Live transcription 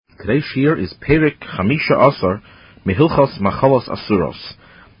Today's shir is Perek Chamisha Asar Mehilchos Machalos Asuros,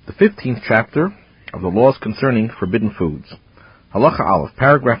 the 15th chapter of the laws concerning forbidden foods. Halacha Aleph,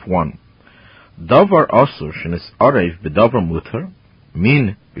 paragraph 1. Davar Asur shenis arev bedavar mutar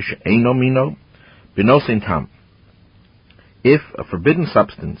min b'she'eino mino b'nosein tam. If a forbidden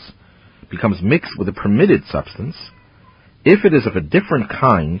substance becomes mixed with a permitted substance, if it is of a different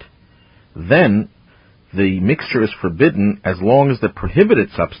kind, then the mixture is forbidden as long as the prohibited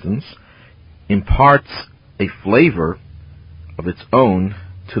substance imparts a flavor of its own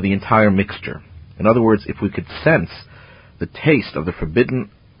to the entire mixture. In other words, if we could sense the taste of the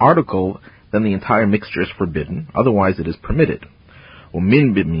forbidden article, then the entire mixture is forbidden. Otherwise, it is permitted.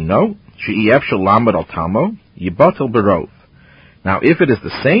 Umin b'mino she'iyef shel lamed al tamo yibatel berov. Now, if it is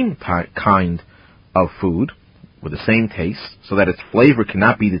the same kind of food with the same taste, so that its flavor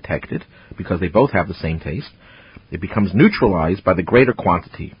cannot be detected, because they both have the same taste, it becomes neutralized by the greater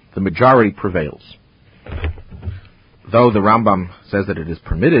quantity. The majority prevails. Though the Rambam says that it is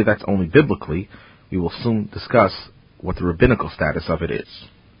permitted, that's only biblically. We will soon discuss what the rabbinical status of it is.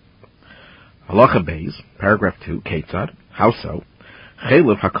 Halacha Beis, paragraph 2, Ketzad, how so?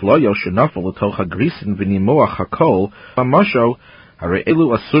 Chelev hakloyo shenafel l'toch hagrisin v'nimuach hakol mamasho harei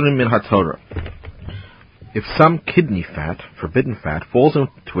elu asurim min haTorah. If some kidney fat, forbidden fat, falls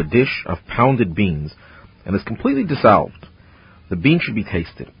into a dish of pounded beans and is completely dissolved, the bean should be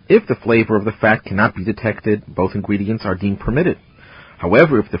tasted. If the flavor of the fat cannot be detected, both ingredients are deemed permitted.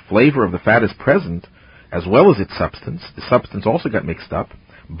 However, if the flavor of the fat is present, as well as its substance, the substance also got mixed up,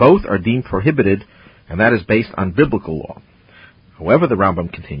 both are deemed prohibited, and that is based on biblical law. However, the Rambam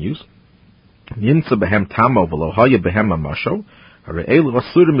continues, Yinsa behem tamo v'lo haya behem mamasho, harei elu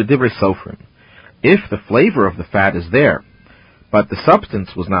asurim b'divrei sofrim. If the flavor of the fat is there, but the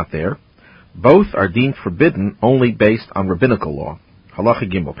substance was not there, both are deemed forbidden only based on rabbinical law. Halacha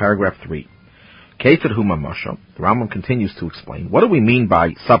Gimel, paragraph 3. Ketzad hu mamasho. The Rambam continues to explain, what do we mean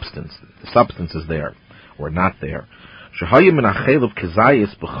by substance? The substance is there, or not there. Shehaya min ha'chelev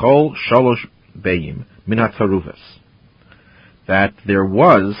kezayis b'chol shalosh beyim min ha'taruvas. That there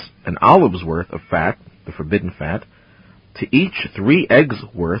was an olive's worth of fat, the forbidden fat, to each 3 eggs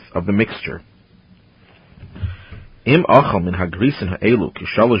worth of the mixture. Im achal min hagrisin ha'elu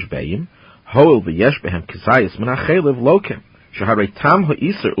k'shalosh beyim, hoel v'yesh behem kezayis min ha'chelev loke, sheharei tam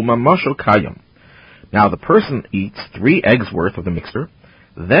ha'isur u'mamasho kayam. Now the person eats 3 eggs worth of the mixture,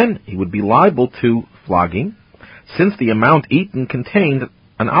 then he would be liable to flogging, since the amount eaten contained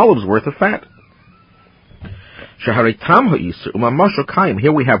an olive's worth of fat. Sheharei tam ha'isur u'mamasho kayam.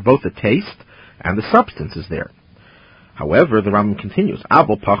 Here we have both the taste and the substance is there. However, the Rambam continues,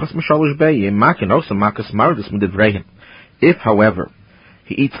 if, however,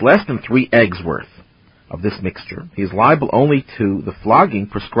 he eats less than 3 eggs worth of this mixture, he is liable only to the flogging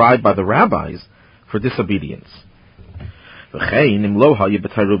prescribed by the rabbis for disobedience.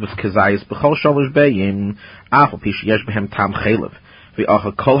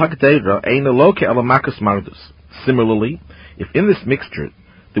 Similarly, if in this mixture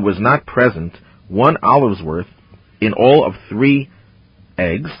there was not present 1 olive's worth in all of 3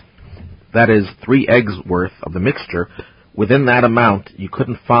 eggs, that is 3 eggs worth of the mixture, within that amount you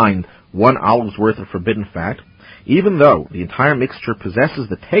couldn't find 1 olive's worth of forbidden fat, even though the entire mixture possesses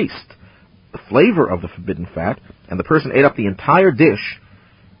the taste, the flavor of the forbidden fat, and the person ate up the entire dish,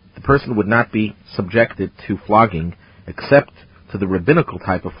 the person would not be subjected to flogging, except to the rabbinical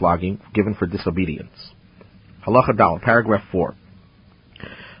type of flogging given for disobedience. Halacha Dal, paragraph 4.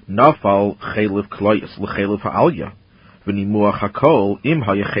 Nafal chelev kloyos l'chelev ha'alya, v'nimuach hakol im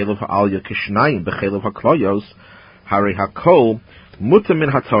haya chelev ha'alya kishnayim b'chelev hakloyos, harei hakol mutar min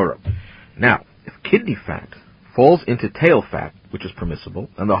haTorah. Now, if kidney fat falls into tail fat, which is permissible,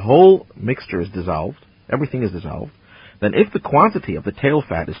 and the whole mixture is dissolved, everything is dissolved, then if the quantity of the tail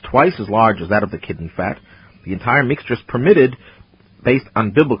fat is twice as large as that of the kidney fat, the entire mixture is permitted based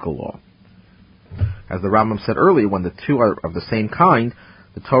on biblical law. As the Rambam said earlier, when the 2 are of the same kind,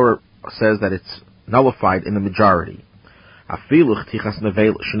 the Torah says that it's nullified in the majority. And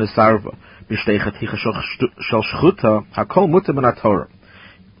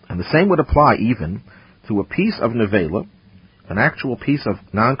the same would apply even to a piece of nevela, an actual piece of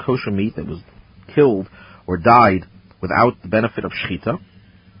non-kosher meat that was killed or died without the benefit of shchita,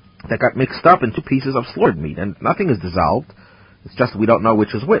 that got mixed up into pieces of slaughtered meat, and nothing is dissolved. It's just we don't know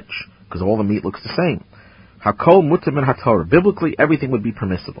which is which, because all the meat looks the same. Hakol mutar min haTorah. Biblically, everything would be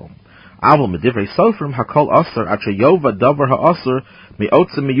permissible. Aval medivrei sofrim hakol asar achayova davar ha'asar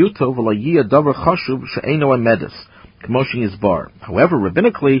mi'otza miyuto v'layia davar chashuv she'eno emedus k'moshi yizbar. However,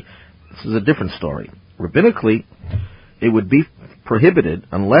 rabbinically, this is a different story. Rabbinically, it would be prohibited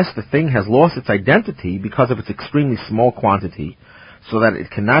unless the thing has lost its identity because of its extremely small quantity, so that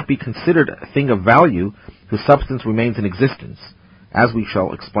it cannot be considered a thing of value whose substance remains in existence, as we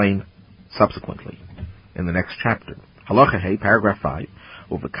shall explain subsequently in the next chapter. Halacha Hey, paragraph 5.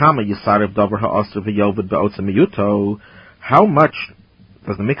 How much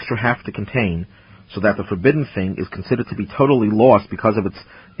does the mixture have to contain so that the forbidden thing is considered to be totally lost because of its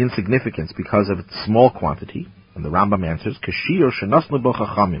insignificance, because of its small quantity? And the Rambam answers, Kashir shenasnu bo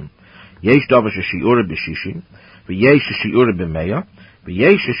chachamim. Yesh davar sheshiura b'shishim, v'yesh sheshiura b'meya,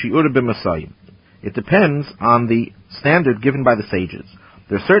 v'yesh sheshiura b'masayim. It depends on the standard given by the sages.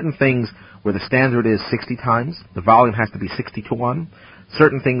 There are certain things where the standard is 60 times, the volume has to be 60 to 1.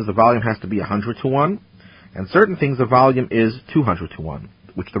 Certain things the volume has to be 100 to 1. And certain things the volume is 200 to 1,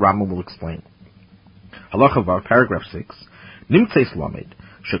 which the Rambam will explain. Halacha Vav, paragraph 6. Nimtzeis lamed.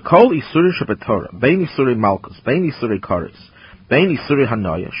 Shekol isuri shebetorah, bein isuri malchus, bein isuri karis, bein isuri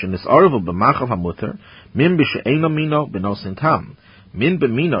hanoya, shenisaravu b'machal hamuter, min b'she'eno mino b'nosin tam, min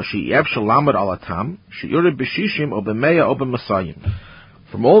b'mino she'iev shalamad al atam, she'ure b'shishim o b'meya o b'masayim.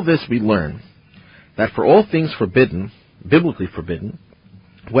 From all this we learn that for all things forbidden, biblically forbidden,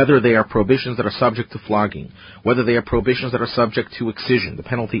 whether they are prohibitions that are subject to flogging, whether they are prohibitions that are subject to excision, the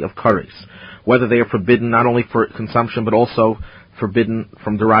penalty of kares, whether they are forbidden not only for consumption but also forbidden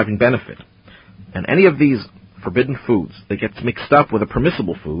from deriving benefit. And any of these forbidden foods that gets mixed up with a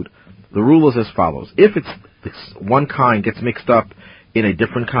permissible food, the rule is as follows. If it's one kind gets mixed up in a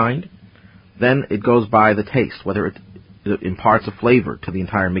different kind, then it goes by the taste, whether it imparts a flavor to the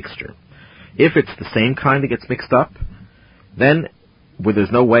entire mixture. If it's the same kind that gets mixed up, then where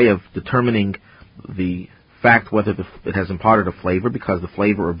there's no way of determining the fact whether it has imparted a flavor because the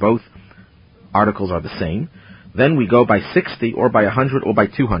flavor of both articles are the same, then we go by 60 or by 100 or by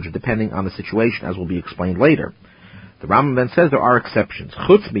 200, depending on the situation, as will be explained later. The Rambam then says there are exceptions.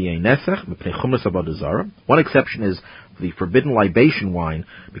 One exception is the forbidden libation wine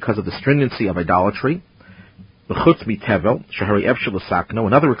because of the stringency of idolatry. Another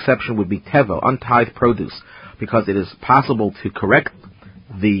exception would be tevel, untithed produce, because it is possible to correct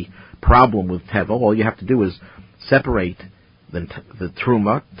the problem with tevel. All you have to do is separate the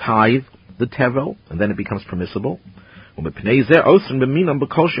truma, tithe the tevel, and then it becomes permissible.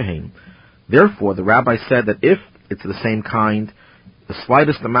 Therefore, the rabbi said that if it's the same kind, the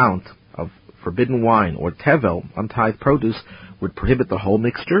slightest amount of forbidden wine or tevel, untithed produce, would prohibit the whole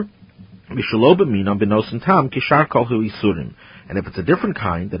mixture. And if it's a different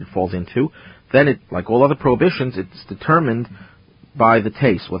kind that it falls into, then it, like all other prohibitions, it's determined by the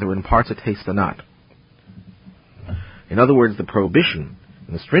taste, whether it imparts a taste or not. In other words, the prohibition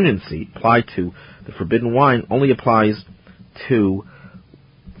and the stringency applied to the forbidden wine only applies to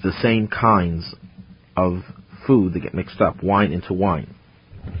the same kinds of food that get mixed up, wine into wine.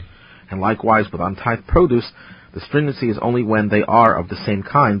 And likewise with untithed produce, the stringency is only when they are of the same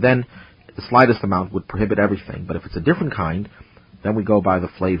kind. Then the slightest amount would prohibit everything. But if it's a different kind, then we go by the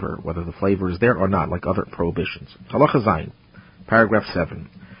flavor, whether the flavor is there or not, like other prohibitions. Halacha Zayin, paragraph 7.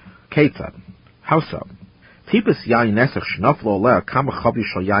 Ketzad, how so? Tipus yayin nesach shnaflo oleh kama chavi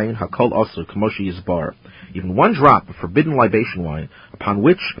shal yayin hakol osur kamoshi yizbar. Even one drop of forbidden libation wine, upon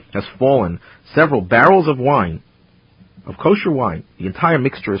which has fallen several barrels of wine, of kosher wine, the entire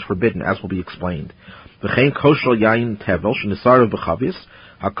mixture is forbidden, as will be explained. V'chein kosher yayin tevel shenisarav b'chavis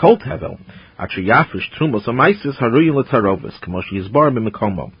hakol tevel acher yafish trumos amaisis haruyin letarovis kamoshi yizbar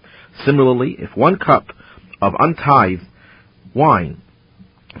b'mekomo. Similarly, if one cup of untithed wine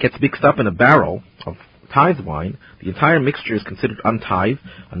gets mixed up in a barrel of tithed wine, the entire mixture is considered untithed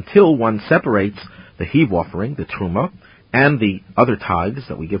until one separates the heave offering, the truma, and the other tithes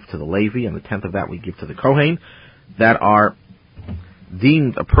that we give to the Levi, and the tenth of that we give to the Kohen, that are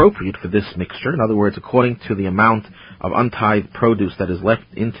deemed appropriate for this mixture. In other words, according to the amount of untithed produce that is left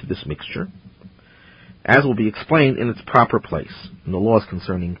into this mixture, as will be explained in its proper place in the laws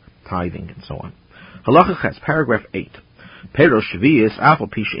concerning tithing and so on. Halacha Ches, paragraph 8. Pero shvius afal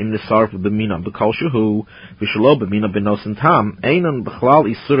pish im nisarv b'mina b'kol shehu v'shelo b'mina b'nosin tam einon b'chlal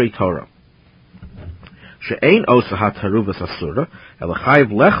isurei Torah. She'ein osa ha-taruvas asura ela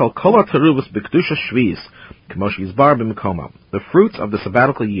chayiv lechal kol ha-taruvas b'kedusha shvius k'mo she'yizbar b'mekoma. The fruits of the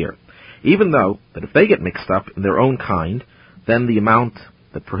sabbatical year, even though that if they get mixed up in their own kind, then the amount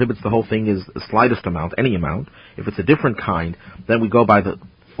that prohibits the whole thing is the slightest amount, any amount. If it's a different kind, then we go by the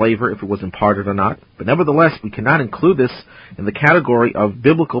flavor, if it was imparted or not. But nevertheless, we cannot include this in the category of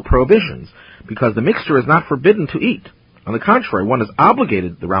biblical prohibitions, because the mixture is not forbidden to eat. On the contrary, one is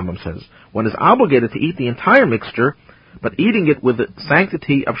obligated, the Rambam says, one is obligated to eat the entire mixture, but eating it with the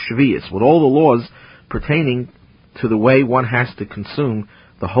sanctity of Shvius, with all the laws pertaining to the way one has to consume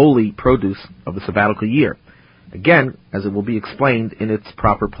the holy produce of the sabbatical year. Again, as it will be explained in its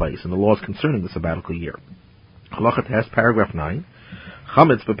proper place in the laws concerning the sabbatical year. Halacha Tes, paragraph 9.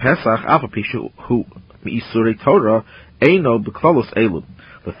 Chametz b'Pesach afapishu hu mi'isuri Torah eino b'klalos elu.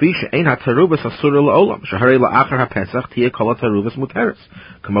 Lefi she'ein ha'terubas asura la'olam sheharei la'achar ha'Pesach tiye kol ha'terubas muteres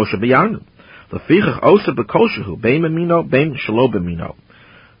kamo shebiyarnu. Lefichach oser b'koshehu bein b'mino bein shelo b'mino.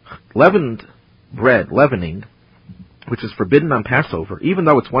 Leavened bread, leavening, which is forbidden on Passover, even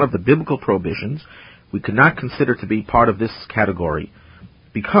though it's one of the biblical prohibitions, we could not consider to be part of this category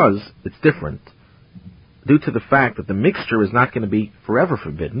because it's different, due to the fact that the mixture is not going to be forever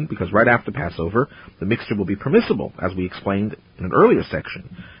forbidden, because right after Passover, the mixture will be permissible, as we explained in an earlier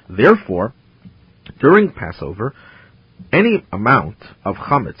section. Therefore, during Passover, any amount of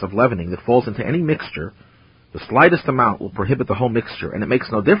chametz, of leavening, that falls into any mixture, the slightest amount will prohibit the whole mixture, and it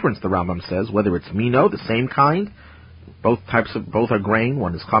makes no difference, the Rambam says, whether it's mino, the same kind, both are grain,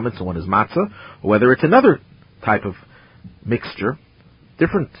 one is chametz and one is matzah, or whether it's another type of mixture,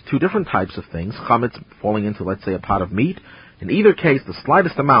 two different types of things, chametz falling into, let's say, a pot of meat. In either case, the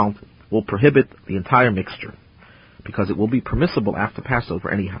slightest amount will prohibit the entire mixture, because it will be permissible after Passover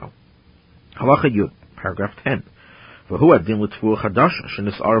anyhow. Halacha Yud, paragraph 10. The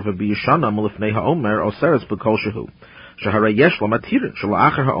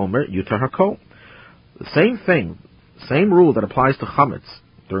same thing, same rule that applies to chametz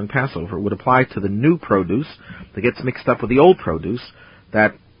during Passover would apply to the new produce that gets mixed up with the old produce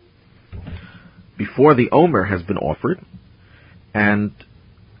that before the omer has been offered, and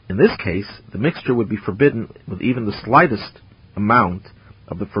in this case, the mixture would be forbidden with even the slightest amount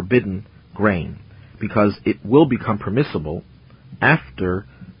of the forbidden grain, because it will become permissible after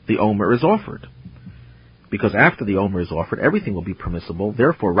the omer is offered. Because after the omer is offered, everything will be permissible.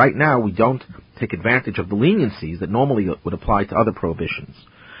 Therefore, right now, we don't take advantage of the leniencies that normally would apply to other prohibitions.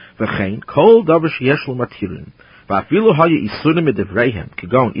 V'chein, kol davar sheyesh lo matirin, v'afilu haya isurim medivreihem,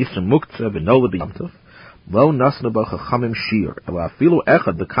 kigon isur muktzeh v'nola b'yamtov, lo nasnu bo chachamim shir, ela afilu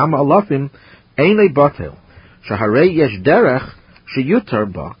echad b'kama alafim, einei batel, shaharei yesh derech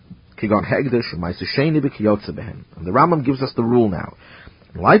sheyutar ba, kigon hegdish u'maisa sheni b'kiyotze behem. And the Rambam gives us the rule now.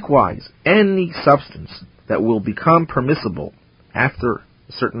 Likewise, any substance that will become permissible after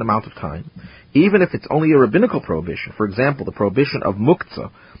a certain amount of time, even if it's only a rabbinical prohibition, for example, the prohibition of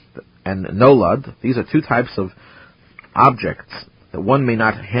muktzah and nolad, these are two types of objects that one may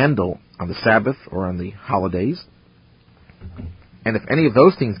not handle on the Sabbath or on the holidays, and if any of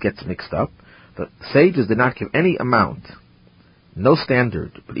those things gets mixed up, the sages did not give any amount, no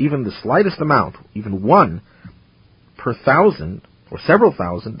standard, but even the slightest amount, even 1 per 1,000, or several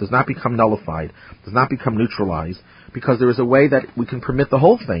thousand, does not become nullified, does not become neutralized, because there is a way that we can permit the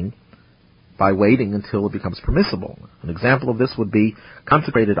whole thing by waiting until it becomes permissible. An example of this would be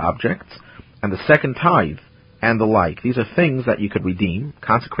consecrated objects, and the second tithe, and the like. These are things that you could redeem.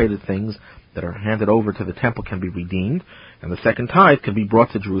 Consecrated things that are handed over to the temple can be redeemed, and the second tithe can be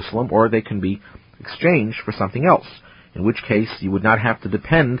brought to Jerusalem, or they can be exchanged for something else, in which case you would not have to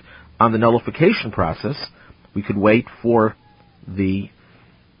depend on the nullification process. We could wait for the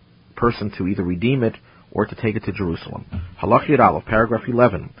person to either redeem it or to take it to Jerusalem. Halach Yud Aleph, paragraph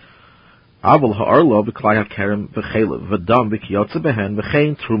 11. Avol ha'arlo b'klai ha'kerem v'chelev v'dam v'kiyotze behen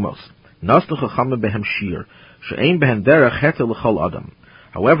v'chein trumos nasnu chachamim behem shir she'ein behen derech heter l'chol adam.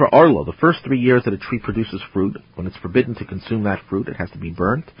 However, arlo, the first 3 years that a tree produces fruit, when it's forbidden to consume that fruit, it has to be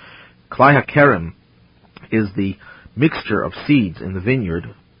burnt. Klai ha'kerem is the mixture of seeds in the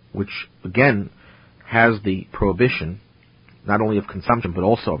vineyard, which again has the prohibition not only of consumption, but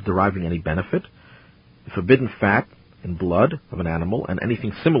also of deriving any benefit, the forbidden fat and blood of an animal, and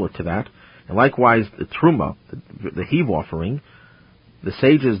anything similar to that, and likewise the truma, the heave offering. The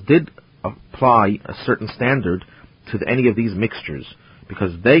sages did apply a certain standard to any of these mixtures,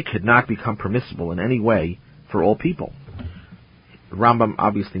 because they could not become permissible in any way for all people. The Rambam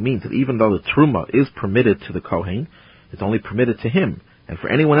obviously means that even though the truma is permitted to the Kohen, it's only permitted to him, and for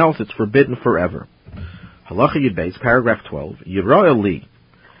anyone else it's forbidden forever. Halacha Yud Beis, paragraph 12. Yiroel li,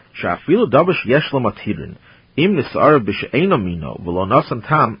 she'afilu davar sheyesh lo matirin, im nisar b'she'eino mino, v'lo nasan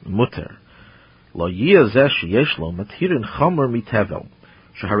tam muter. Lo yiyeh zeh sheyesh lo matirin chomer mitevel,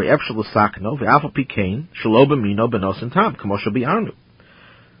 shehari efshel l'sakno, ve'af al pi kein, shelo b'mino b'nosan tam, kamo shebi'arnu.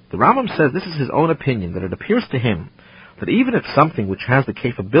 The Rambam says this is his own opinion, that it appears to him that even if something which has the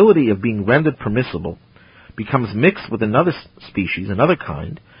capability of being rendered permissible becomes mixed with another species, another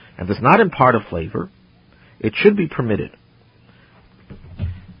kind, and does not impart a flavor, it should be permitted.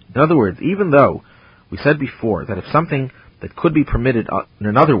 In other words, even though we said before that if something that could be permitted in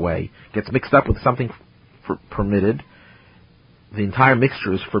another way gets mixed up with something permitted, the entire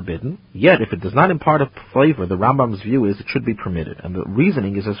mixture is forbidden. Yet, if it does not impart a flavor, the Rambam's view is it should be permitted. And the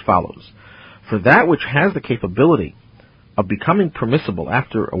reasoning is as follows. For that which has the capability of becoming permissible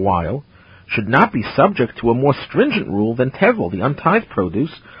after a while should not be subject to a more stringent rule than tevel, the untithed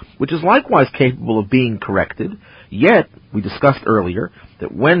produce, which is likewise capable of being corrected. Yet, we discussed earlier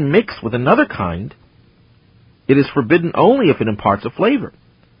that when mixed with another kind, it is forbidden only if it imparts a flavor.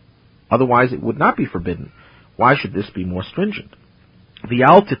 Otherwise, it would not be forbidden. Why should this be more stringent?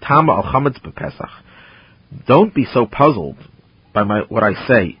 V'al titama al chametz b'Pesach. Don't be so puzzled by what I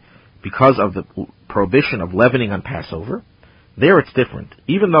say because of the prohibition of leavening on Passover. There it's different.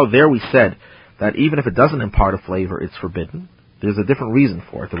 Even though there we said that even if it doesn't impart a flavor, it's forbidden, there's a different reason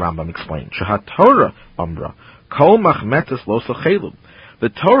for it, the Rambam explained. Shahat Torah Amra, Kol Machmetes Lo Sachelum. The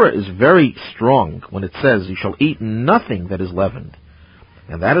Torah is very strong when it says, you shall eat nothing that is leavened.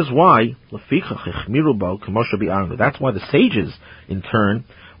 And that is why, that's why the sages, in turn,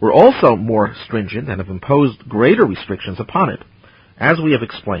 were also more stringent and have imposed greater restrictions upon it, as we have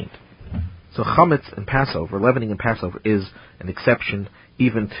explained. So chametz in Passover, leavening in Passover, is an exception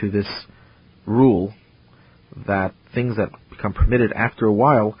even to this rule that things that become permitted after a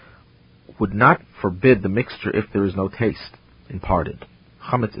while would not forbid the mixture if there is no taste imparted.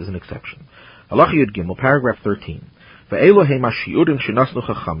 Chametz is an exception. Halacha Yud Gimel, paragraph 13. These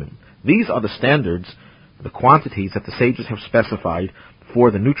are the standards, the quantities that the sages have specified for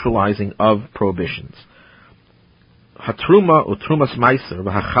the neutralizing of prohibitions. Hatruma utrumas meiser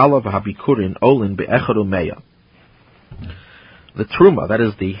v'hachala v'habikurin olin be'echad umeya. The truma, that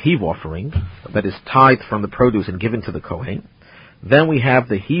is the heave offering, that is tithed from the produce and given to the Kohen. Then we have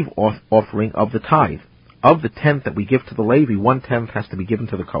the heave offering of the tithe. Of the tenth that we give to the Levi, 1/10 has to be given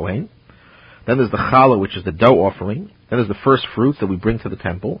to the Kohen. Then there's the challah, which is the dough offering. Then there's the first fruits that we bring to the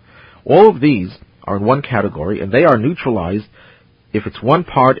temple. All of these are in one category, and they are neutralized if it's 1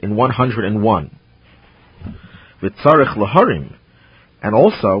 part in 101. V'tzarech laharim, and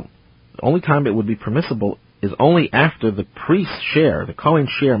also, the only time it would be permissible is only after the priest's share, the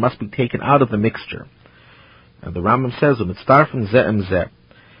Kohen's share, must be taken out of the mixture. And the Rambam says, "U'mitztarfen zeh em zeh."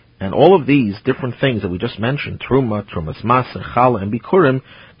 And all of these different things that we just mentioned, truma, trumas maser, challah, and bikurim,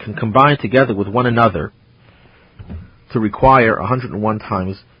 can combine together with one another to require 101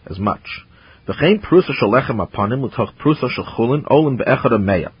 times as much. V'chein prusa shel lechem apanim u'toch prusa shel chulin olin be'echad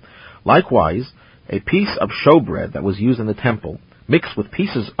umeya. Likewise, a piece of showbread that was used in the temple, mixed with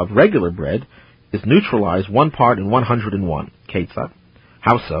pieces of regular bread, is neutralized 1 part in 101. Ketzad.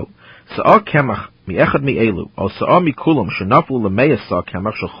 How so? Sa'ah kemach mi'echad mi'elu, o sa'ah mi'kulam shenaflu l'meya sa'ah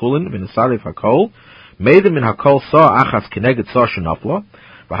kemach shel chulin v'nesarev hakol, meidem min hakol sa'ah achas keneged sa'ah shenafla,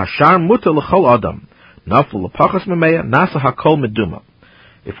 v'hashar muta l'chol adam, naflu l'pachas me'meya, nasa hakol meduma.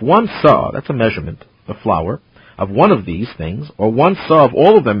 If 1 saw, that's a measurement, of flour, of one of these things, or 1 saw of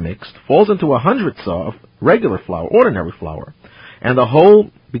all of them mixed, falls into 100 saw of regular flour, ordinary flour, and the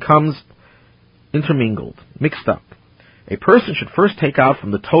whole becomes intermingled, mixed up. A person should first take out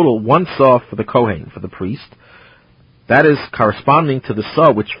from the total 1 saw for the Kohen, for the priest, that is corresponding to the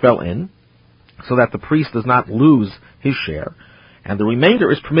saw which fell in, so that the priest does not lose his share, and the remainder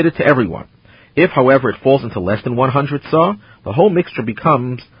is permitted to everyone. If, however, it falls into less than 100 saw, the whole mixture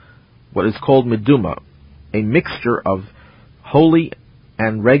becomes what is called meduma, a mixture of holy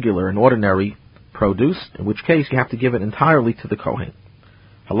and regular and ordinary produce, in which case you have to give it entirely to the Kohen.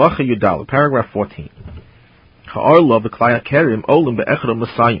 Halacha Yudal, paragraph 14. Ha'arla v'klaya kerim olim be'echad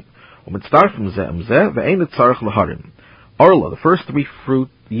masayim, u'mitztarfim zeh em zeh ve'ein tzarech laharim. Arla, the first 3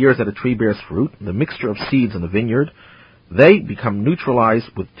 years that a tree bears fruit, the mixture of seeds in the vineyard, they become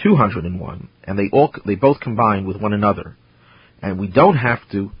neutralized with 201, and they both combine with one another. And we don't have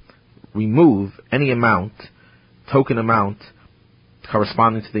to remove any amount, token amount,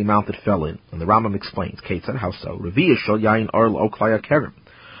 corresponding to the amount that fell in. And the Rambam explains, Ketzad, how so? Revi'ah shel yayin arla o klaya kerim.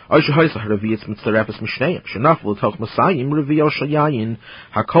 Oy shehoysach revi'ah mitzarefes mishneim. Shenaflu toch masayim revi'ah shel yayin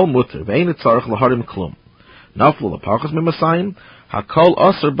hakol muter ve'ein tzarech laharim klum. Naflu l'pachas mimasayim hakol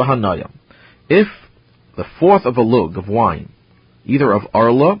aser b'hanaya. If the 1/4 of a lug of wine, either of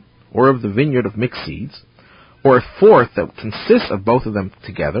arla or of the vineyard of mixed seeds, or a 1/4 that consists of both of them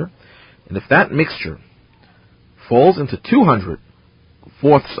together, and if that mixture falls into 200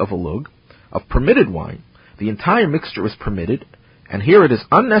 1/4 of a lug of permitted wine, the entire mixture is permitted, and here it is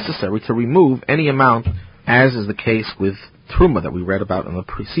unnecessary to remove any amount, as is the case with truma that we read about in the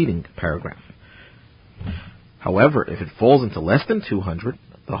preceding paragraph. However, if it falls into less than 200,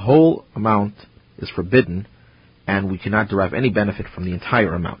 the whole amount is forbidden, and we cannot derive any benefit from the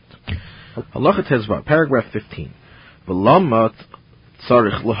entire amount. Halacha Tezvah, paragraph 15. V'lamat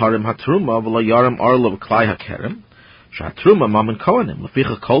tzarich laharim hatruma v'lo yarim arlo v'klai hakerem. Shatruma mamen kohanim.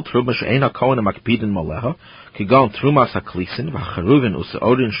 Leficha kol truma she'ein hakohanim akpidin maleha. Kigon trumas haklisin v'charuvin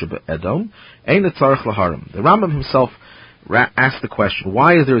useodin shebe'edom. Ein tzarich laharim. The Rambam himself asked the question,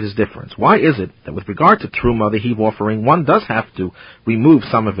 why is there this difference? Why is it that with regard to truma, the heave offering, one does have to remove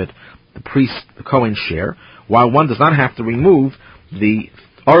some of it, the priest, the Kohen's share, while one does not have to remove the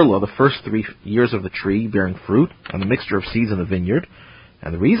arla, the first 3 years of the tree bearing fruit, and the mixture of seeds in the vineyard?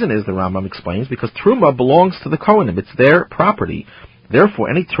 And the reason is, the Rambam explains, because truma belongs to the Kohanim. It's their property. Therefore,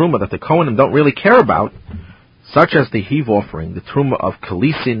 any truma that the Kohanim don't really care about, such as the heave offering, the truma of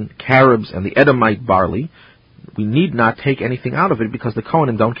kalisin, carobs, and the Edomite barley, we need not take anything out of it because the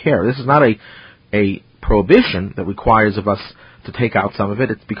Kohanim don't care. This is not a prohibition that requires of us to take out some of it.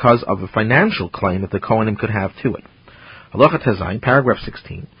 It's because of a financial claim that the Kohanim could have to it. Halacha Tezayin, paragraph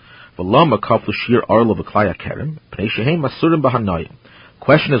 16.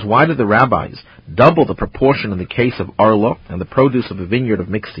 Question is, why did the rabbis double the proportion in the case of arla and the produce of a vineyard of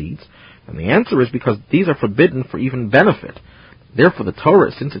mixed seeds? And the answer is because these are forbidden for even benefit. Therefore, the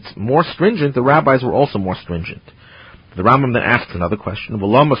Torah, since it's more stringent, the rabbis were also more stringent. The Rambam then asks another question. The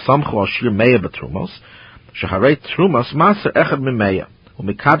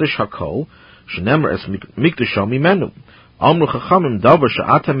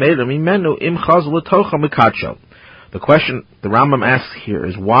question the Rambam asks here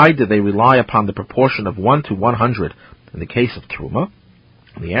is, why did they rely upon the proportion of 1 to 100 in the case of Truma?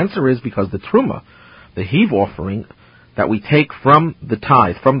 And the answer is because the Truma, the heave offering that we take from the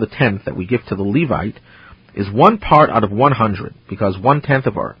tithe, from the tenth that we give to the Levite, is 1 part out of 100, because 1/10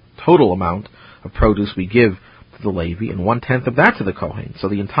 of our total amount of produce we give to the Levi, and 1/10 of that to the Kohen. So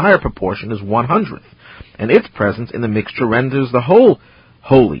the entire proportion is 100th, and its presence in the mixture renders the whole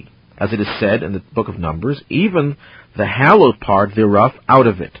holy, as it is said in the book of Numbers, even the hallowed part thereof out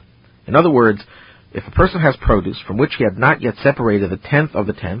of it. In other words, if a person has produce from which he had not yet separated the 10th of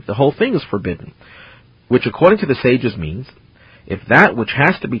the 10th, the whole thing is forbidden, which according to the sages means, if that which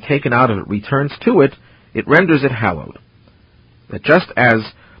has to be taken out of it returns to it, it renders it hallowed. That just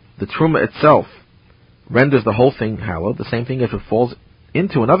as the truma itself renders the whole thing hallowed, the same thing if it falls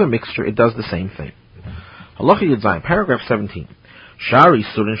into another mixture, it does the same thing. Halacha Yud Zayin, paragraph 17. Shari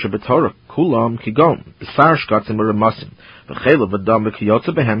surin shebetorah kulam kigon b'sar shkatzim u'remasim v'chelav v'dam v'kiyotza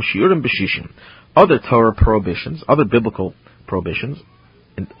behem shiurim b'shishim. Other Torah prohibitions, other biblical prohibitions,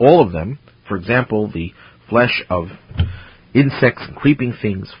 and all of them, for example, the flesh of insects and creeping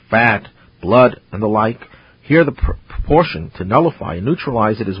things, fat, blood, and the like, here the proportion to nullify and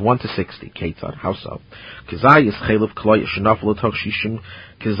neutralize it is 1 to 60. Ketzad, how so? Kizayis chelav kloy shenaf l'toch shishim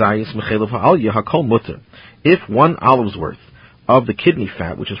kizayis mechelav ha'alya hakol mutter. If 1 olive's worth of the kidney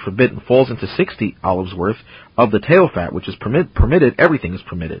fat, which is forbidden, falls into 60 olives worth of the tail fat, which is permitted, everything is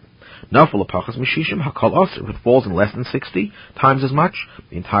permitted. Nafal apachas mishishim hakol aser. If it falls in less than 60 times as much,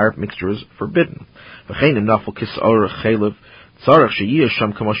 the entire mixture is forbidden. V'cheinim nafal kis'ora chelav tzarech sheyiyah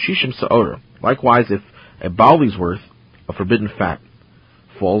sham kamo shishim sa'ora. Likewise, if a barley's worth of forbidden fat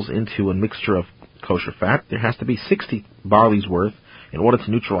falls into a mixture of kosher fat, there has to be 60 barley's worth in order to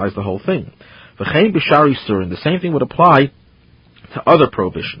neutralize the whole thing. V'chein b'shari surin, the same thing would apply to other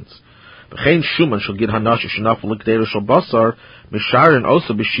prohibitions. V'chein shuman shel gid hanash shenafal l'kdeira shel basar misharin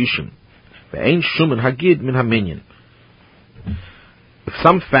osa b'shishim. V'ein shuman hagid min haminyan. If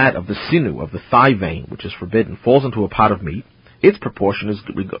some fat of the sinu, of the thigh vein, which is forbidden, falls into a pot of meat, its proportion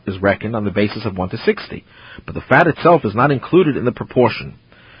is reckoned on the basis of 1 to 60. But the fat itself is not included in the proportion.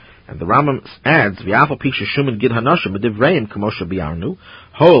 And the Rambam adds, V'yafal pisha shuman gid hanasha b'divreim k'mosha bi'arnu,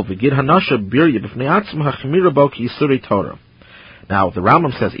 ho v'gid hanasha birya b'fnei atzma ha'chemira bo ki yisuri Torah. Now, the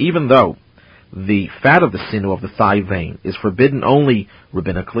Rambam says, even though the fat of the sinu, of the thigh vein, is forbidden only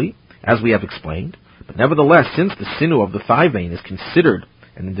rabbinically, as we have explained, but nevertheless, since the sinu of the thigh vein is considered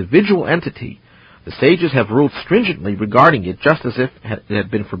an individual entity, the sages have ruled stringently regarding it, just as if it had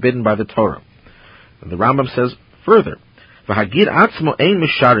been forbidden by the Torah. And the Rambam says further, "V'hagid atzmo ein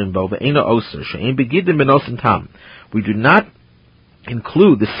misharim bo ve'ena oser she'ein begidim benosin tam." We do not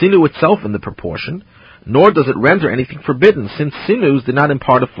include the sinu itself in the proportion, nor does it render anything forbidden, since sinus did not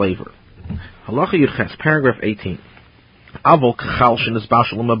impart a flavor. Halacha Yudches, paragraph 18. Avol k'chal shenizbal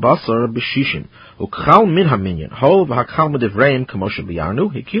shalom abasar b'shishim u'k'chal min haminyan hol v'hak'chal medivreim k'moshe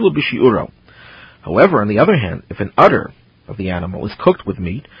b'yarnu hikilu b'shi'uro. However, on the other hand, if an udder of the animal is cooked with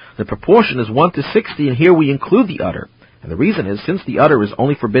meat, the proportion is 1 to 60, and here we include the udder. And the reason is, since the udder is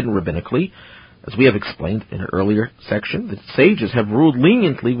only forbidden rabbinically, as we have explained in an earlier section, the sages have ruled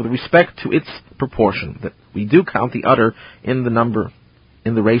leniently with respect to its proportion, that we do count the udder in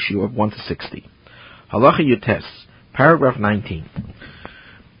the ratio of 1 to 60. Halacha Yutes, Paragraph 19.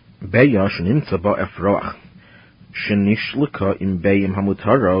 Beya shenimtza ba efroach shenishlika im beyim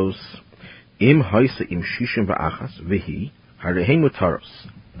hamutaros im haisa im shishim va'achas v'hi harehi mutaros.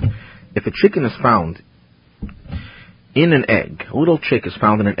 If a chicken is found in an egg, a little chick is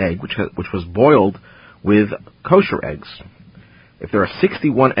found in an egg which was boiled with kosher eggs. If there are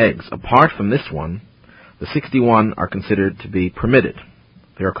 61 eggs apart from this one, the 61 are considered to be permitted.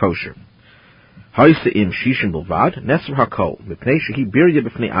 They are kosher. Haisa im shishim bilvad nesr hakol mipnei shehi birya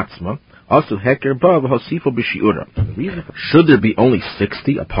b'fnei atzma asu heker ba v'hosifo b'shiura. Should there be only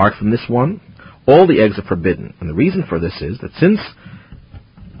 60 apart from this one, all the eggs are forbidden. And the reason for this is that since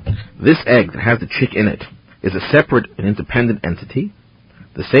this egg that has the chick in it is a separate and independent entity,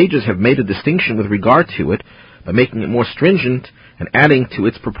 the sages have made a distinction with regard to it by making it more stringent and adding to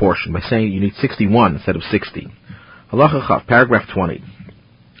its proportion by saying you need 61 instead of 60. Halacha Chaf, paragraph 20.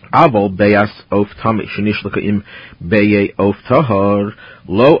 Avol beyas of tamik shenishlaka im beye of tahar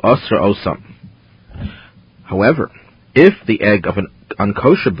lo asra osam. However, if the egg of an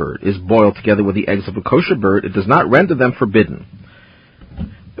unkosher bird is boiled together with the eggs of a kosher bird, it does not render them forbidden.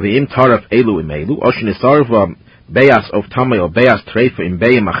 V'im taraf elu im elu, o shenisarva beyas of tamay or beyas treifa im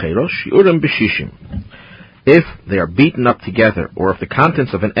beye macheros shiurim b'shishim. If they are beaten up together, or if the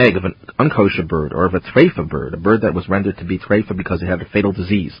contents of an egg of an unkosher bird, or of a treifa bird, a bird that was rendered to be treifa because it had a fatal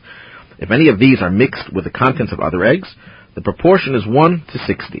disease, if any of these are mixed with the contents of other eggs, the proportion is 1 to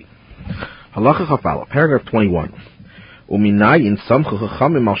 60. Halacha Chafala, paragraph 21. Uminayin samchu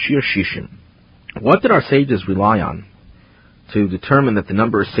chachamim al shir shishim. What did our sages rely on to determine that the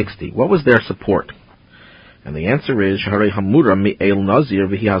number is 60? What was their support? And the answer is Shaharei Hamura mi'el nazir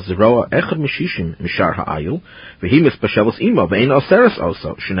v'hi hazroa echad mishishim mishar ha'ayil v'hi mispashelos imo v'ein alseres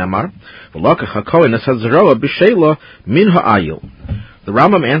also shenemar v'lakach hakohen es hazroa b'sheila min ha'ayil. The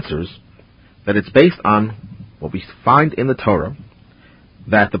Rambam answers that it's based on what we find in the Torah,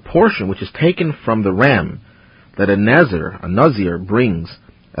 that the portion which is taken from the ram that a nazir brings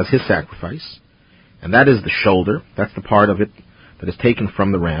as his sacrifice, and that is the shoulder, that's the part of it that is taken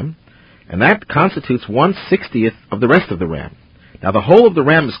from the ram, and that constitutes 1/60th of the rest of the ram. Now the whole of the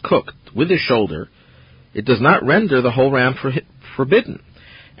ram is cooked with the shoulder. It does not render the whole ram forbidden,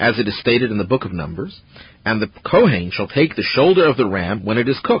 as it is stated in the book of Numbers, and the Kohen shall take the shoulder of the ram when it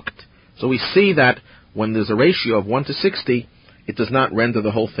is cooked. So we see that when there's a ratio of 1 to 60, it does not render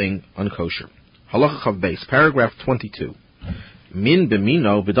the whole thing unkosher. Halacha Chav Beis, paragraph 22. Min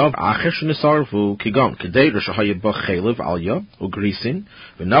b'mino v'dav achesh nisarvu kigon kedei r'shahayid ba chelev alya ugrisin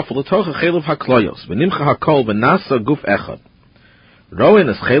v'nafel l'tocha chelev hakloyos v'nimcha hakol v'nasa guf echad roen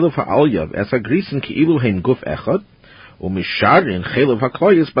es chelev ha'alya es ha'grisin ki'ilu hein guf echad u'misharin chelev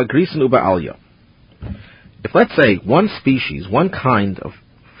hakloyos ba'grisin u'ba'alya. If, let's say, one species, one kind of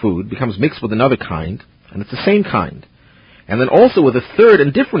food becomes mixed with another kind, and it's the same kind, and then also with a third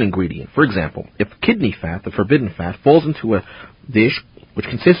and different ingredient. For example, if kidney fat, the forbidden fat, falls into a dish which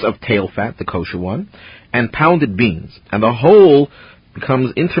consists of tail fat, the kosher one, and pounded beans, and the whole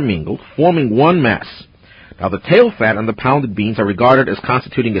becomes intermingled, forming one mass. Now the tail fat and the pounded beans are regarded as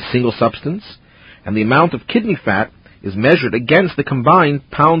constituting a single substance, and the amount of kidney fat is measured against the combined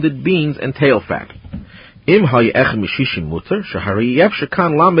pounded beans and tail fat.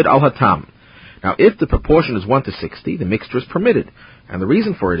 Now if the proportion is 1 to 60, the mixture is permitted. And the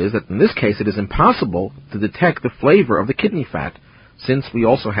reason for it is that in this case it is impossible to detect the flavor of the kidney fat, since we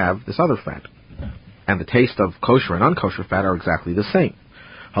also have this other fat. And the taste of kosher and unkosher fat are exactly the same.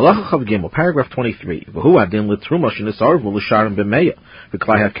 Halacha Chav Gimel, paragraph 23. V'hu adin l'truma shenisarvu l'sharim b'meya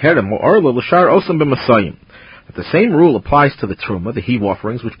v'klai hakerem o'arla l'shar osam b'masayim. That the same rule applies to the truma, the heave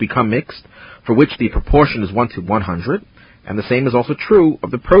offerings, which become mixed, for which the proportion is 1 to 100, and the same is also true of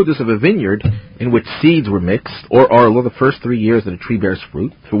the produce of a vineyard in which seeds were mixed, or arla, the first 3 years that a tree bears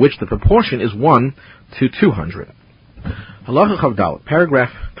fruit, for which the proportion is 1 to 200. Halacha Chav Dalet,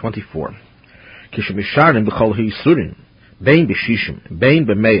 paragraph 24. Kishemisharim b'chol ha'yisurim, bein b'shishim, bein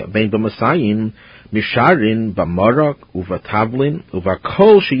b'meya, bein b'masayim, misharin b'marak, uvatavlin,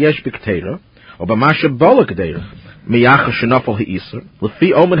 uvakol sheyesh b'ktera, or b'masha bola k'deira, miyacha shenafal ha'isur,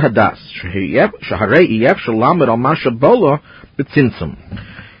 lefi omen hadas, shaharei iyef shalamed al masha bola b'tzinsum.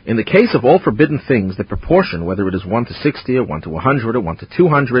 In the case of all forbidden things, the proportion, whether it is 1 to 60, or 1 to 100, or 1 to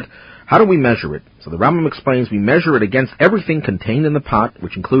 200, how do we measure it? So the Rambam explains we measure it against everything contained in the pot,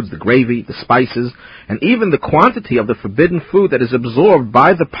 which includes the gravy, the spices, and even the quantity of the forbidden food that is absorbed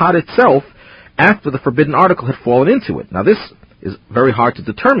by the pot itself after the forbidden article had fallen into it. Now this is very hard to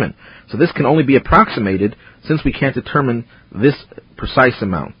determine, so this can only be approximated since we can't determine this precise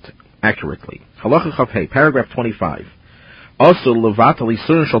amount accurately. Halacha Chav Hei, paragraph 25. also levatal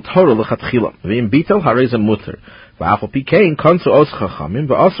isurin shel Torah lechatchila. V'im bitel harei ze muter. V'afal pikein konsu os chachamim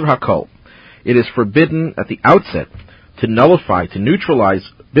v'asur hakol. It is forbidden at the outset to nullify, to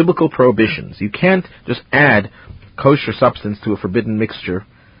neutralize biblical prohibitions. You can't just add kosher substance to a forbidden mixture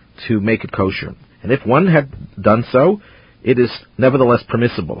to make it kosher. And if one had done so, it is nevertheless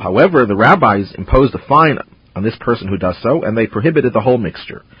permissible. However, the rabbis imposed a fine on this person who does so, and they prohibited the whole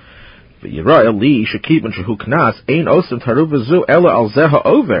mixture. The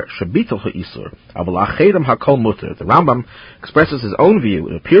Rambam expresses his own view.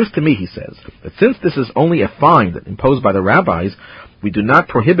 It appears to me, he says, that since this is only a fine imposed by the rabbis, we do not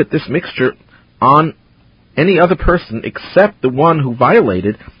prohibit this mixture on any other person except the one who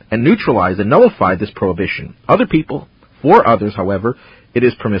violated and neutralized and nullified this prohibition. Other people, for others, however, it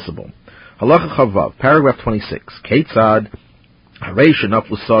is permissible. Halacha Chavav, paragraph 26. Ketzad Harei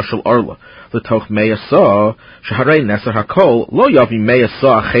shenaflu sa shel arla letoch mei sa sheharei neser hakol lo yavi mei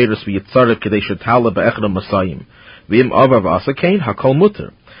sa acheres v'yitzarev kedei shetala be'echad masayim v'im avav asa kain hakol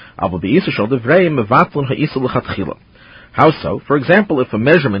muter aber be'isa shel devrei mevatlun ha'isa l'chatchila. How so? For example, if a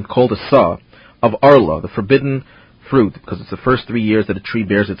measurement called a sa of arla, the forbidden fruit, because it's the first 3 years that a tree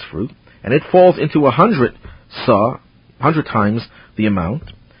bears its fruit, and it falls into 100 sa, 100 times the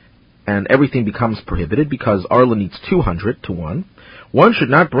amount, and everything becomes prohibited because arla needs 200 to 1. One should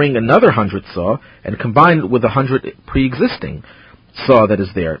not bring another 100 saw and combine it with 100 pre-existing saw that is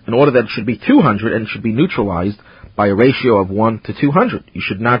there, in order that it should be 200 and should be neutralized by a ratio of 1 to 200. You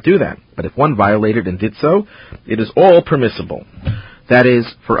should not do that. But if one violated and did so, it is all permissible. That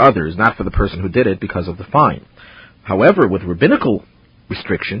is, for others, not for the person who did it because of the fine. However, with rabbinical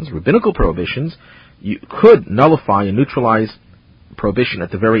restrictions, rabbinical prohibitions, you could nullify and neutralize prohibition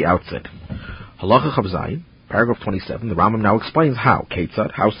at the very outset. Halacha Chavzayin, paragraph 27, the Rambam now explains how.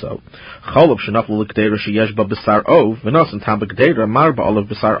 Ketzad, how so? Cholov shenaflu l'gdeira sheyesh ba b'sar ov, v'nosan tam b'gdeira mar ba'olav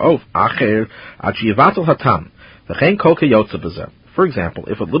b'sar ov, acher ad sheyivatel hatam, v'chein kol keyotza b'zeh. For example,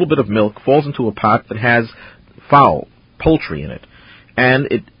 if a little bit of milk falls into a pot that has fowl, poultry in it, and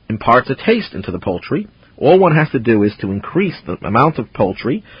it imparts a taste into the poultry, all one has to do is to increase the amount of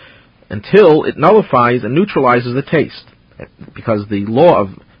poultry until it nullifies and neutralizes the taste, because the law of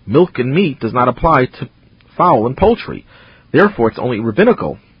milk and meat does not apply to fowl and poultry. Therefore, it's only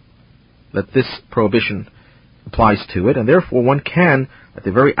rabbinical that this prohibition applies to it, and therefore one can, at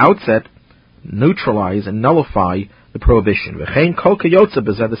the very outset, neutralize and nullify the prohibition.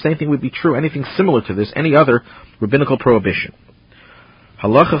 The same thing would be true, anything similar to this, any other rabbinical prohibition.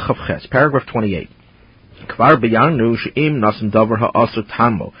 Halacha Chavches, paragraph 28. Kvar b'yanu she'im nasim davar ha'asur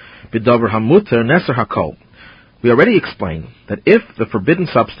tamo b'davar hamuter neser hakol. We already explained that if the forbidden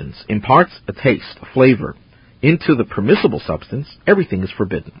substance imparts a taste, a flavor, into the permissible substance, everything is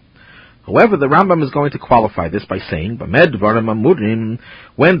forbidden. However, the Rambam is going to qualify this by saying, Bamed dvarim amurim,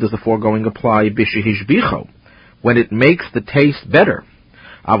 when does the foregoing apply? B'shehishbicho, when it makes the taste better.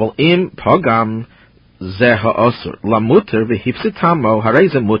 Aval im pagam zeh ha'asur lamuter v'hifsitamo harei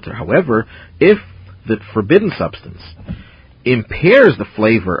ze muter. However, if the forbidden substance impairs the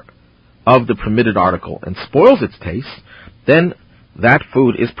flavor of the permitted article and spoils its taste, then that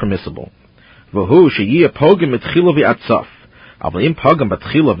food is permissible. V'hu sheyiyeh pogam etchila v'atzaf. Aval im pogam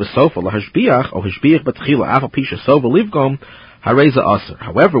batchila v'sofa lahashbiach o hashbiach batchila afal pisha sova livgom harei ze aser.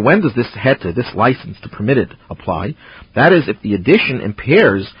 However, when does this heter, this license to permitted, apply? That is, if the addition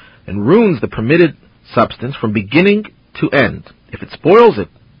impairs and ruins the permitted substance from beginning to end. If it spoils it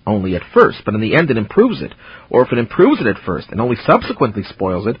only at first, but in the end it improves it, or if it improves it at first and only subsequently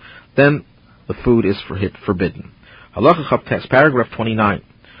spoils it, then the food is forbidden. Halacha Chavtes, paragraph 29.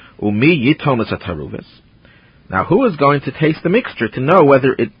 Umi yitomas ataruvis. Now, who is going to taste the mixture to know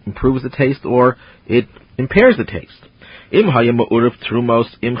whether it improves the taste or it impairs the taste? Im haya ma'urav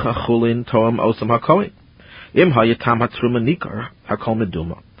trumos im chachulin toam osam hakoin. Im haya tam hatruma nikar hakol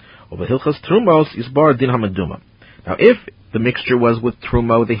meduma. Over hilchas trumos yisbar din hamaduma. Now, if the mixture was with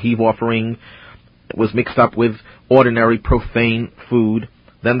trumo, the heave offering, was mixed up with ordinary profane food,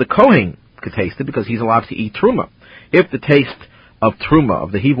 then the Kohen could taste it because he's allowed to eat truma. If the taste of truma,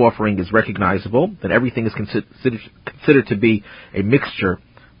 of the heave offering, is recognizable, then everything is considered to be a mixture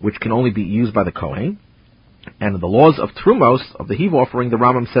which can only be used by the Kohen. And the laws of trumos, of the heave offering, the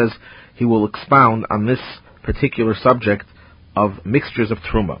Rambam says he will expound on this particular subject of mixtures of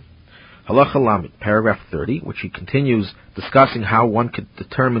truma. Halacha Lamed, paragraph 30, which he continues discussing how one could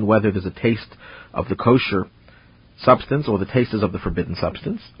determine whether there's a taste of the kosher substance or the taste is of the forbidden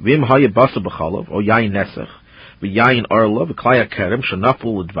substance. V'im haya basar b'chalav, or yayin nesach, v'yayin arla, v'klaya kerem,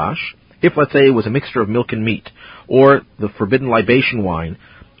 shenaflu l'dvash. If, let's say, it was a mixture of milk and meat, or the forbidden libation wine,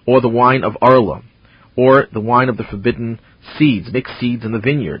 or the wine of arla, or the wine of the forbidden seeds, mixed seeds in the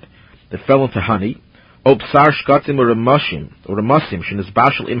vineyard, that fell into honey, or it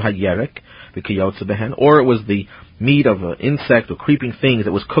was the meat of an insect or creeping things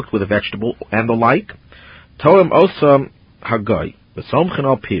that was cooked with a vegetable and the like. Toem osam hagoy, v'somchen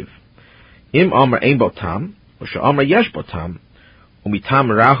al piv. Im amar ein botam, v'sha amar yesh botam,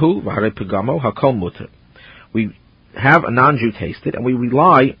 umitam rahu v'harei pegamo hakol muter. We have a non-Jew taste it, and we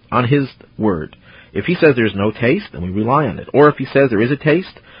rely on his word. If he says there's no taste, then we rely on it. Or if he says there is a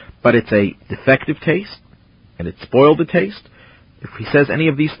taste, but it's a defective taste, and it spoiled the taste, if he says any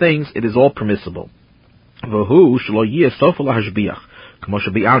of these things, it is all permissible.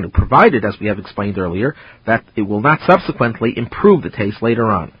 Provided, as we have explained earlier, that it will not subsequently improve the taste later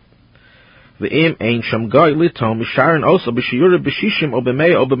on. If,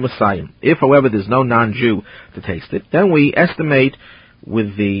 however, there's no non-Jew to taste it, then we estimate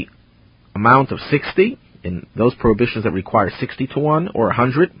with the amount of 60 in those prohibitions that require 60 to 1, or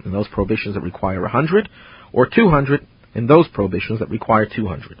 100 in those prohibitions that require 100, or 200 in those prohibitions that require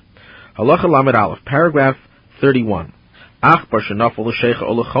 200. Halacha Lamed Aleph, paragraph 31.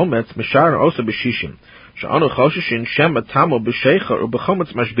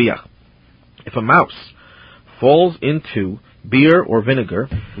 If a mouse falls into beer or vinegar,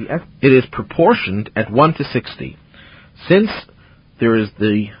 it is proportioned at 1 to 60. Since there is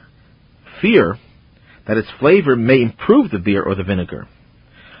the fear that its flavor may improve the beer or the vinegar.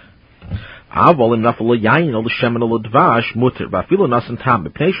 However, if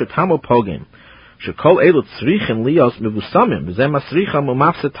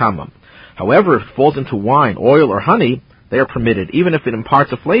it falls into wine, oil, or honey, they are permitted, even if it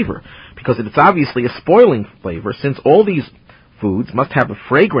imparts a flavor, because it's obviously a spoiling flavor, since all these foods must have a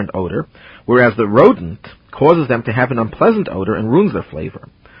fragrant odor, whereas the rodent causes them to have an unpleasant odor and ruins their flavor.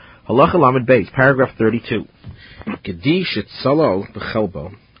 Halacha Lamed Beis, paragraph 32. Gedi shetzalo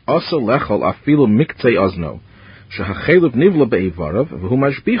b'chelbo, also lechol afilu miktzei ozno, shehachelub nivla be'ivarav, v'hu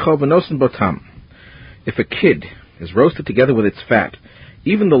mashbicho v'nosen botam. If a kid is roasted together with its fat,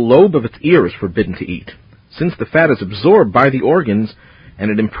 even the lobe of its ear is forbidden to eat, since the fat is absorbed by the organs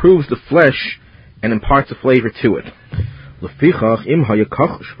and it improves the flesh and imparts a flavor to it. Lefichach im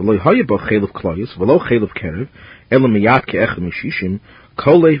hayakoch v'lo hayabo chelav kloyus v'lo chelav kerev ela miyat ke'echad mishishim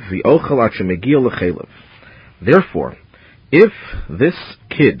kolei v'ochel at shemegia lechelav. Therefore, if this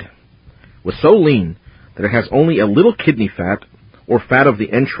kid was so lean that it has only a little kidney fat or fat of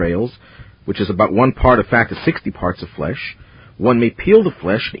the entrails, which is about 1 part of fat to 60 parts of flesh, one may peel the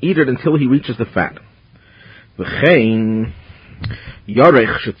flesh and eat it until he reaches the fat. V'chein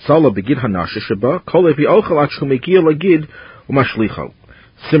yarech shetzala begid hanashe sheba kolei v'ochel at shemegia legid u'mashlicho.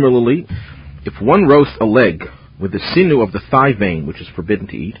 Similarly, if one roasts a leg with the sinew of the thigh vein, which is forbidden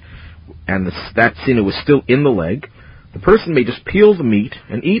to eat, and that sinew is still in the leg, the person may just peel the meat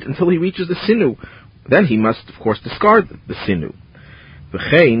and eat until he reaches the sinew. Then he must, of course, discard the sinew.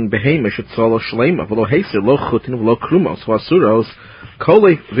 V'chein behema shetzala shlema v'lo heiser lo chutin v'lo krumos v'asuros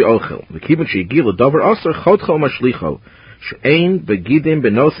kolei v'ochel v'kiven she'yigi l'davar aser chodcho mashlicho she'ein begidim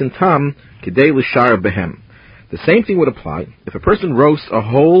benosin tam k'dei l'shara behem. The same thing would apply if a person roasts a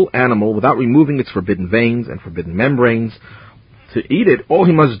whole animal without removing its forbidden veins and forbidden membranes. To eat it, all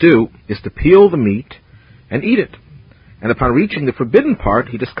he must do is to peel the meat and eat it. And upon reaching the forbidden part,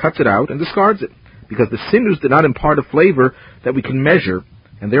 he just cuts it out and discards it, because the sinews did not impart a flavor that we can measure,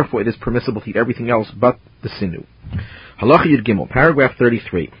 and therefore it is permissible to eat everything else but the sinew. Halacha Yud Gimel, paragraph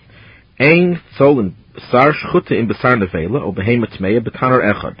 33. Ein tzolin b'sar shchuta in b'sar nevela o behema tmeya b'tanar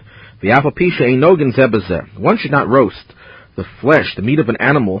echad. One should not roast the flesh, the meat of an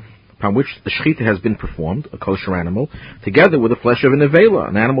animal upon which the shechita has been performed, a kosher animal, together with the flesh of a nevela,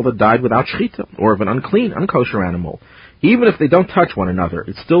 an animal that died without shechita, or of an unclean, unkosher animal. Even if they don't touch one another,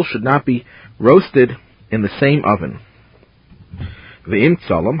 it still should not be roasted in the same oven. V'im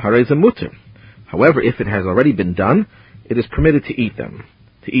tzalam harei muter. However, if it has already been done, it is permitted to eat them,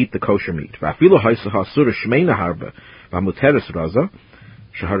 to eat the kosher meat. V'afilu haisa hasura shmeina harba v'amuteres raza.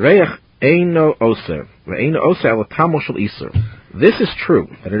 This is true,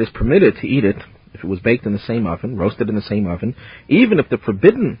 that it is permitted to eat it if it was baked in the same oven, roasted in the same oven, even if the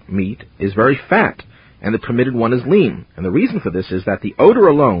forbidden meat is very fat and the permitted one is lean. And the reason for this is that the odor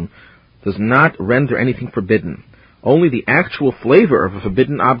alone does not render anything forbidden. Only the actual flavor of a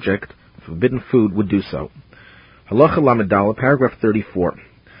forbidden object, forbidden food, would do so. Halacha Lamed Daled, paragraph 34.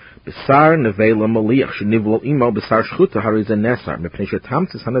 Besar nevela maliach shenivlo imo besar shchuta harizen nesar mepnei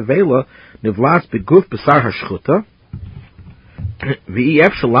shetamtzis hanevela nivlas beguf besar hashchuta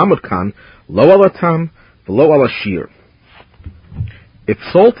v'ef shalamot kan lo alatam v'lo alashir. If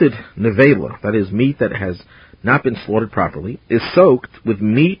salted nevela, that is meat that has not been slaughtered properly, is soaked with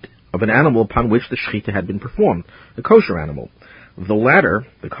meat of an animal upon which the shechita had been performed, a kosher animal, the latter,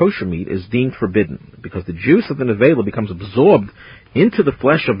 the kosher meat, is deemed forbidden, because the juice of the nevela becomes absorbed into the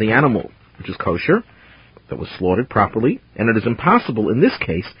flesh of the animal, which is kosher, that was slaughtered properly, and it is impossible in this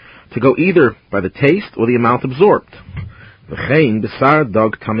case to go either by the taste or the amount absorbed.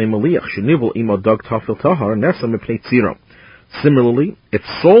 Similarly, if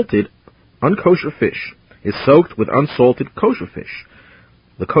salted, unkosher fish is soaked with unsalted kosher fish,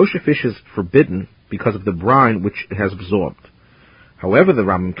 the kosher fish is forbidden because of the brine which it has absorbed. However, the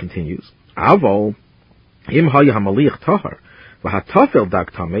Rambam continues, Avol im haya hamaliach tahar, v'hatafel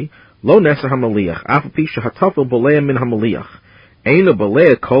dag tamei, lo neser hamaliach, af pi shehatafel bolea min hamaliach, eino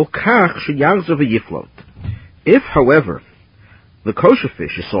bolea kol kach sheyagzer v'yiflot. If, however, the kosher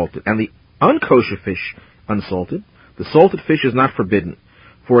fish is salted and the unkosher fish unsalted, the salted fish is not forbidden,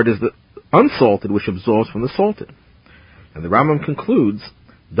 for it is the unsalted which absorbs from the salted. And the Rambam concludes,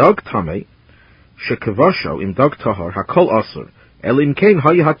 Dag tamei, shekavasho im dag tahar, hakol asur, elim kein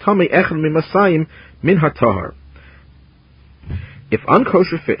haya hatamei echad mimasayim min hatahar. If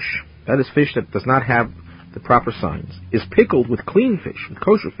unkosher fish, that is fish that does not have the proper signs, is pickled with clean fish, with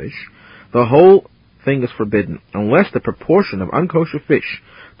kosher fish, the whole thing is forbidden, unless the proportion of unkosher fish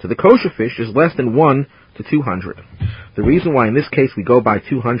to the kosher fish is less than 1 to 200. The reason why in this case we go by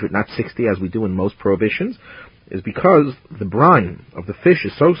 200, not 60, as we do in most prohibitions, is because the brine of the fish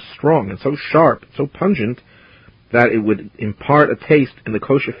is so strong and so sharp, so pungent, that it would impart a taste in the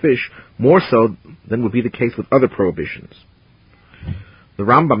kosher fish more so than would be the case with other prohibitions. The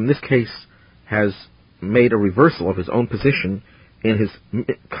Rambam in this case has made a reversal of his own position in his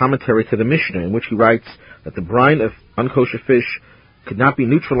commentary to the Mishnah, in which he writes that the brine of unkosher fish could not be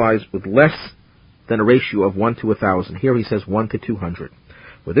neutralized with less than a ratio of 1 to 1,000. Here he says 1 to 200.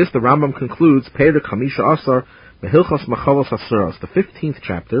 With this, the Rambam concludes Perek Hamisha Asar Mehilchos Machalos Asuros, the 15th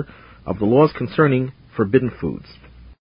chapter of the laws concerning forbidden foods.